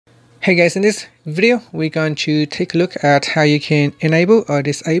Hey guys, in this video we're going to take a look at how you can enable or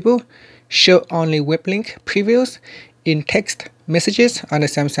disable show only web link previews in text messages on the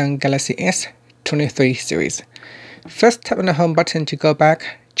Samsung Galaxy S23 series. First, tap on the home button to go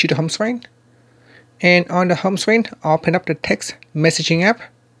back to the home screen, and on the home screen open up the text messaging app.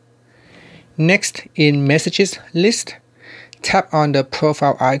 Next, in messages list, tap on the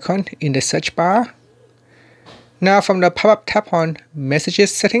profile icon in the search bar. Now from the pop-up, tap on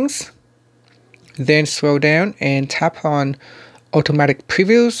Messages Settings, then scroll down and tap on Automatic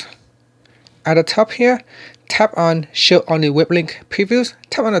Previews. At the top here, tap on Show Only Web Link Previews.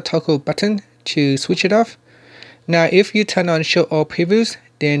 Tap on the toggle button to switch it off. Now if you turn on Show All Previews,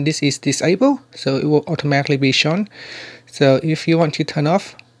 then this is disabled, so it will automatically be shown. So if you want to turn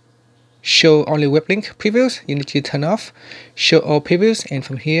off Show Only Web Link Previews, you need to turn off Show All Previews, and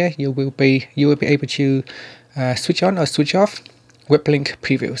from here you will be able to switch on or switch off web link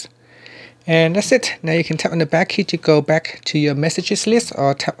previews. And that's it. Now you can tap on the back key to go back to your messages list,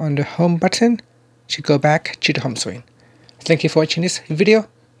 or tap on the home button to go back to the home screen. Thank you for watching this video.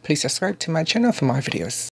 Please subscribe to my channel for more videos.